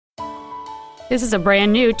This is a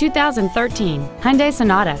brand new 2013 Hyundai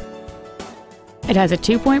Sonata. It has a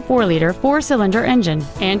 2.4-liter four-cylinder engine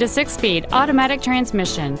and a 6-speed automatic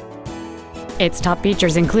transmission. Its top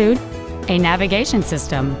features include a navigation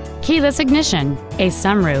system, keyless ignition, a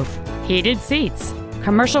sunroof, heated seats,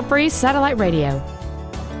 commercial-free satellite radio,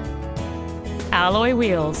 alloy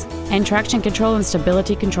wheels, and traction control and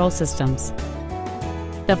stability control systems.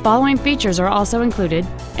 The following features are also included: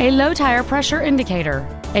 a low tire pressure indicator,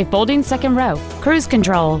 a folding second row, cruise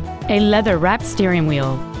control, a leather-wrapped steering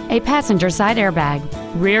wheel, a passenger side airbag,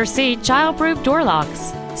 rear seat child-proof door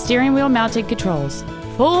locks, steering wheel mounted controls,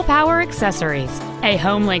 full power accessories, a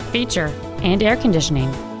home link feature, and air conditioning.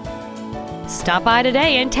 Stop by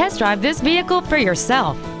today and test drive this vehicle for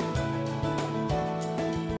yourself.